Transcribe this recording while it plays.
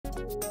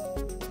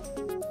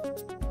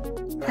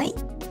はい、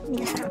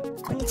皆さん、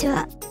こんにち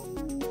は。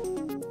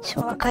昭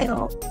和歌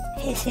謡、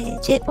平成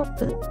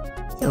J-POP、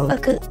洋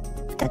楽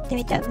歌って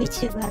みた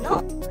Vtuber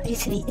のふり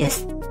すびぃで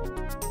す。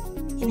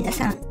皆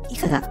さん、い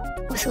かが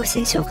お過ごし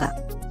でしょうか。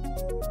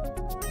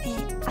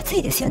暑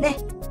いですよね。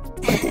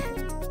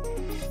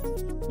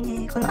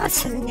この暑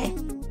さでね、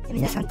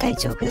皆さん体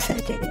調を崩さ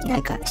れていな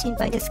いか心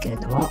配ですけれ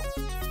ども、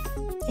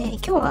今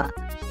日は、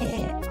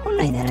本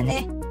来なら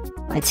ね、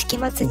毎月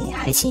末に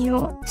配信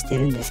をして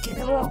るんですけ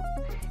れども、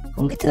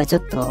今月はちょ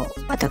っと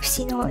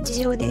私の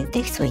事情で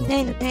できそうにな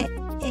いので、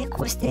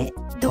こうして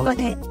動画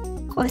で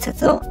ご挨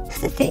拶をさ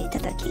せていた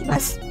だきま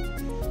す。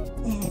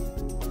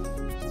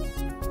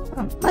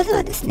まず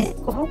はですね、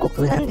ご報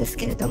告なんです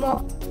けれど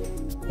も、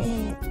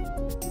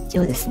一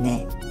応です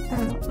ね、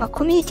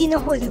コミュニティの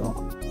方で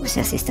もお知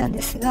らせしたん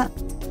ですが、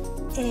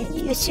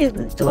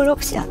YouTube 登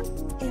録者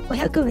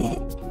500名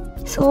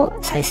総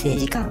再生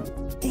時間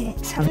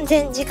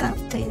3000時間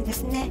というで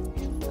すね、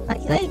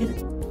いわゆる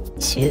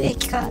収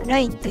益化ラ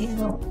インという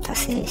のを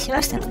達成し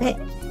ましたので、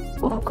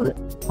ご報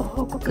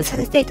告さ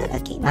せていただ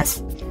きま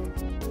す。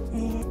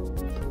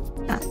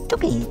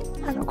特に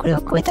これ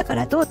を超えたか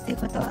らどうっていう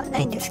ことはな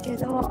いんですけれ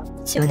ど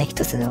も、一応ね、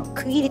一つの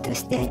区切りと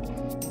して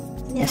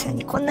皆さん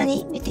にこんな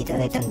に見ていた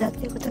だいたんだと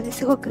いうことで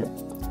すごく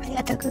あり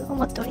がたく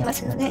思っておりま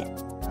すので、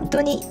本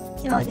当に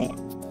今まで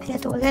ありが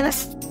とうございま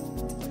す。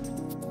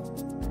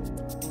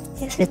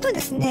それとで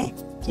すね、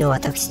一応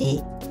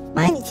私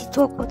毎日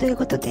投稿という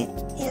ことで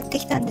やって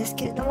きたんです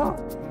けれども、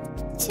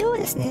一応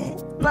ですね、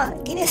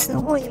ギネス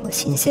の方にも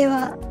申請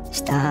は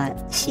した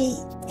し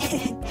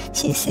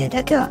申請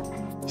だけは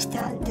し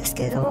たんです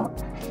けれども、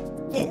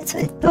でそ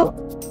れと、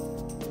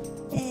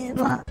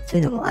そう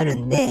いうのもある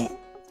んで、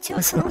一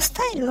応そのス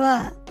タイル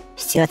は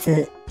7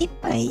月いっ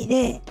ぱい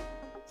で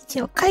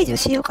一応解除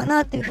しようか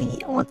なというふう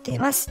に思ってい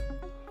ます。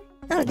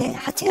なので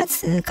8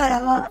月か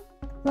らは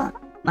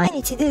毎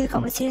日出るか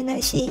もしれな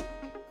いし、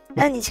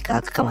何日か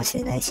空くかもし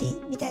れない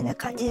し、みたいな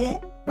感じ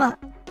で、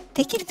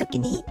できるとき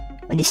に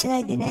無理しな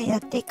いでね、やっ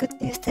ていくっ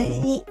ていうスタイル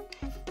に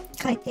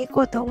変えてい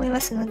こうと思いま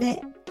すの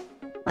で、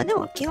で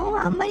も基本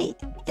はあんまり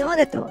今ま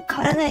でと変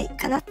わらない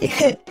かなって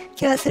いう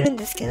気はするん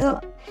ですけど、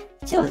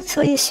一応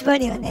そういう縛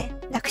りはね、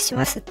なくし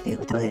ますっていう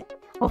ことで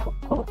報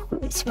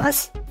告しま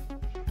す。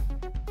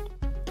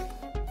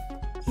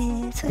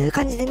そういう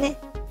感じでね、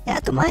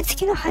あと毎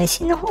月の配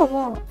信の方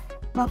も、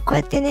こう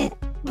やってね、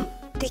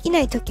できな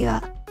い時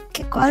は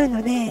結構ある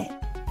ので、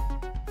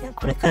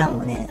これから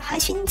もね、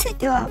配信につい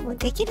てはもう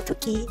できる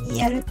時に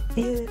やるっ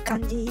ていう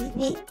感じ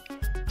に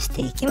し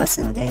ていきま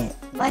すので、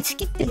毎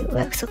月っていうお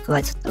約束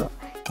はちょっと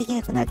でき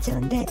なくなっちゃ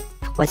うんで、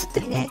そこはちょっ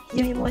とね、非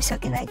常に申し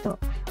訳ないと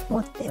思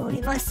ってお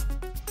ります。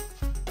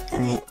ただ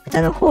ね、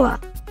歌の方は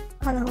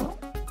変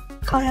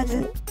わら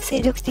ず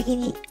精力的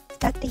に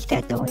歌っていきた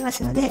いと思いま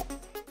すので、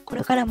こ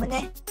れからも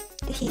ね、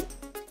ぜひ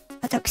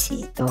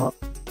私と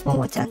も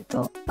もちゃん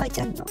とまい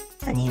ちゃんの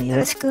3人をよ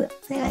ろしく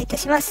お願いいた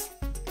します。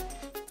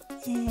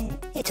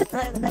ちょっと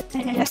長く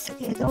なりました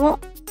けれども、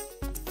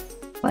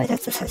ご挨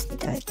拶させてい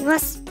ただきま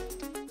す。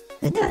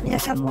それでは皆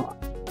さんも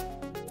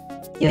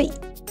良い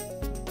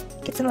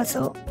月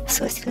末を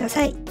過ごしてくだ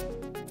さい。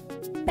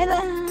バイ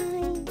バーイ。